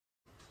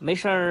没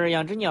事儿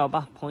养只鸟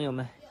吧，朋友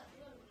们。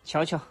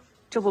瞧瞧，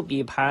这不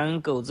比盘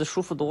狗子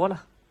舒服多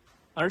了，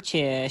而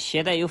且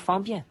携带又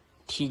方便，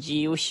体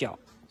积又小，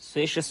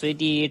随时随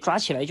地抓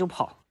起来就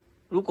跑。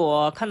如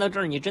果看到这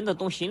儿你真的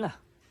动心了，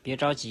别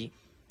着急，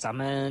咱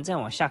们再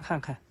往下看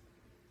看。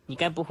你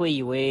该不会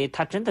以为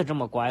它真的这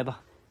么乖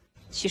吧？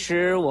其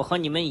实我和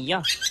你们一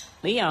样，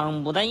没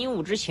养牡丹鹦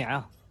鹉之前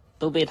啊，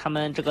都被它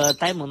们这个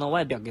呆萌的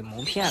外表给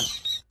蒙骗了。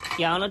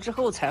养了之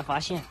后才发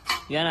现，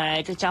原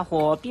来这家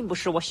伙并不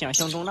是我想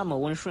象中那么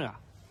温顺啊。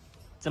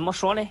怎么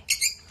说嘞？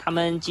他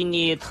们精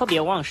力特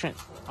别旺盛，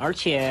而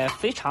且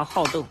非常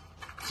好斗，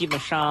基本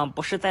上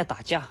不是在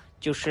打架，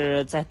就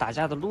是在打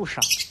架的路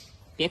上。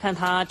别看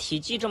它体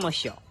积这么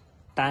小，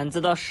胆子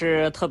倒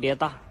是特别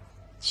大，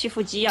欺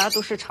负鸡鸭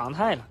都是常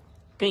态了。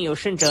更有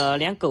甚者，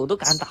连狗都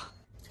敢打。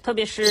特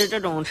别是这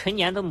种成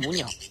年的母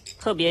鸟，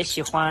特别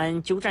喜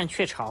欢鸠占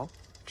鹊巢，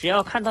只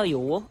要看到有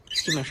窝，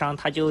基本上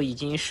它就已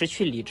经失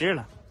去理智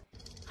了。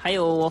还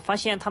有，我发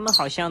现它们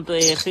好像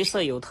对黑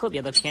色有特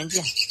别的偏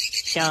见，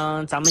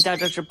像咱们家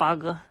这只八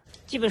哥，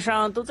基本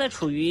上都在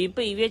处于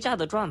被约架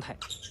的状态。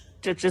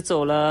这只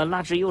走了，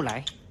那只又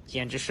来，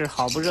简直是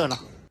好不热闹。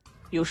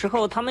有时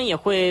候它们也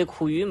会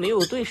苦于没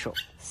有对手，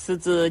私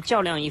自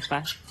较量一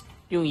番，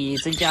用以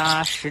增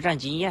加实战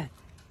经验，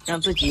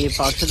让自己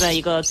保持在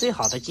一个最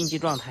好的竞技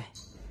状态。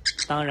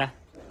当然，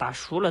打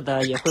输了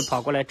的也会跑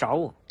过来找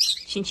我，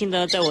轻轻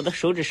地在我的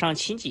手指上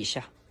亲几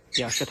下，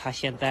表示他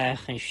现在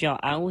很需要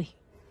安慰。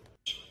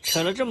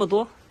扯了这么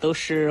多，都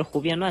是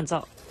胡编乱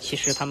造，其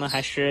实他们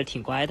还是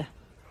挺乖的。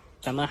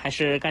咱们还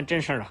是干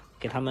正事儿了，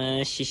给他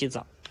们洗洗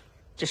澡。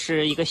这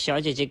是一个小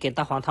姐姐给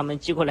大黄他们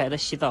寄过来的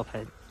洗澡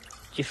盆，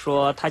据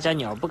说他家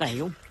鸟不敢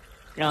用，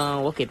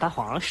让我给大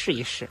黄试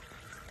一试。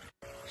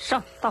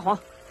上，大黄！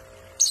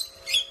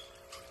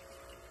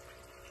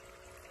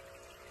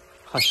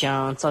好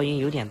像噪音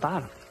有点大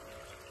了，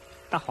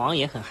大黄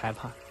也很害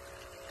怕。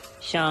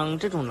像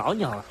这种老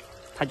鸟啊，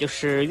它就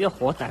是越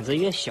活胆子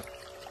越小，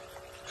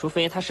除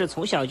非它是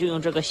从小就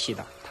用这个洗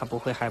的，它不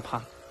会害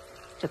怕。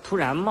这突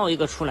然冒一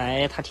个出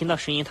来，它听到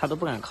声音它都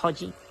不敢靠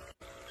近。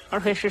二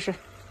黑试试。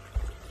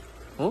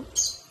哦，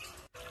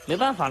没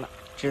办法了，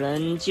只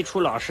能祭出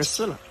老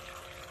14了。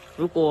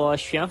如果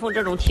玄凤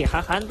这种铁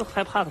憨憨都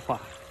害怕的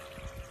话，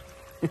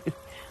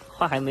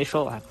话还没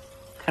说完，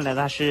看来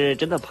他是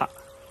真的怕。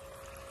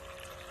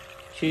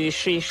去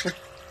试一试。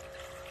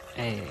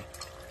哎，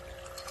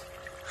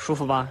舒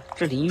服吧？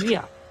这淋浴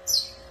啊！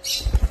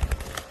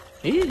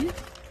哎，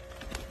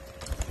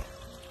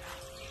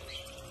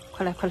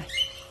快来快来！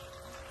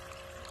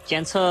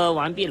检测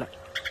完毕了，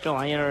这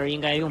玩意儿应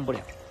该用不了，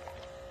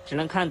只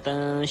能看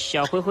等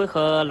小灰灰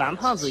和蓝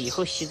胖子以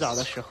后洗澡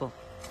的时候，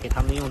给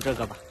他们用这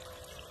个吧。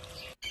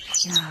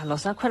呀，老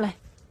三快来！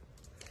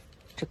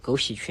这狗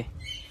喜鹊，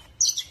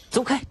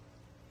走开！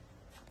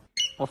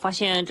我发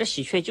现这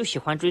喜鹊就喜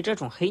欢追这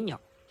种黑鸟，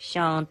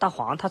像大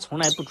黄它从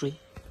来不追。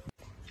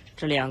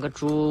这两个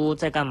猪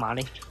在干嘛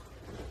嘞？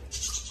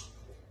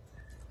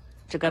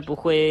这该不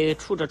会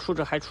处着处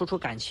着还处出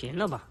感情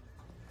了吧？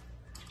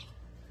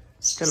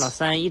这老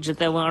三一直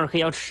在问二黑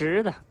要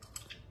吃的。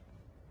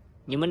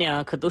你们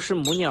俩可都是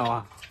母鸟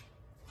啊！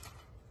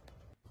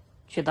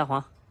去，大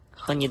黄，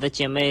和你的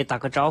姐妹打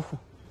个招呼，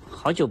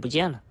好久不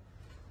见了。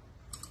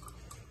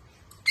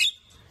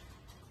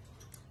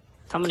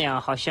他们俩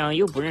好像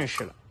又不认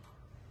识了。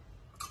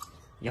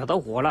咬到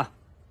我了。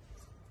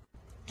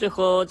最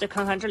后再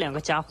看看这两个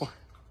家伙，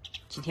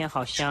今天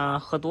好像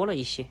喝多了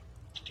一些，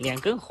脸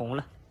更红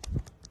了。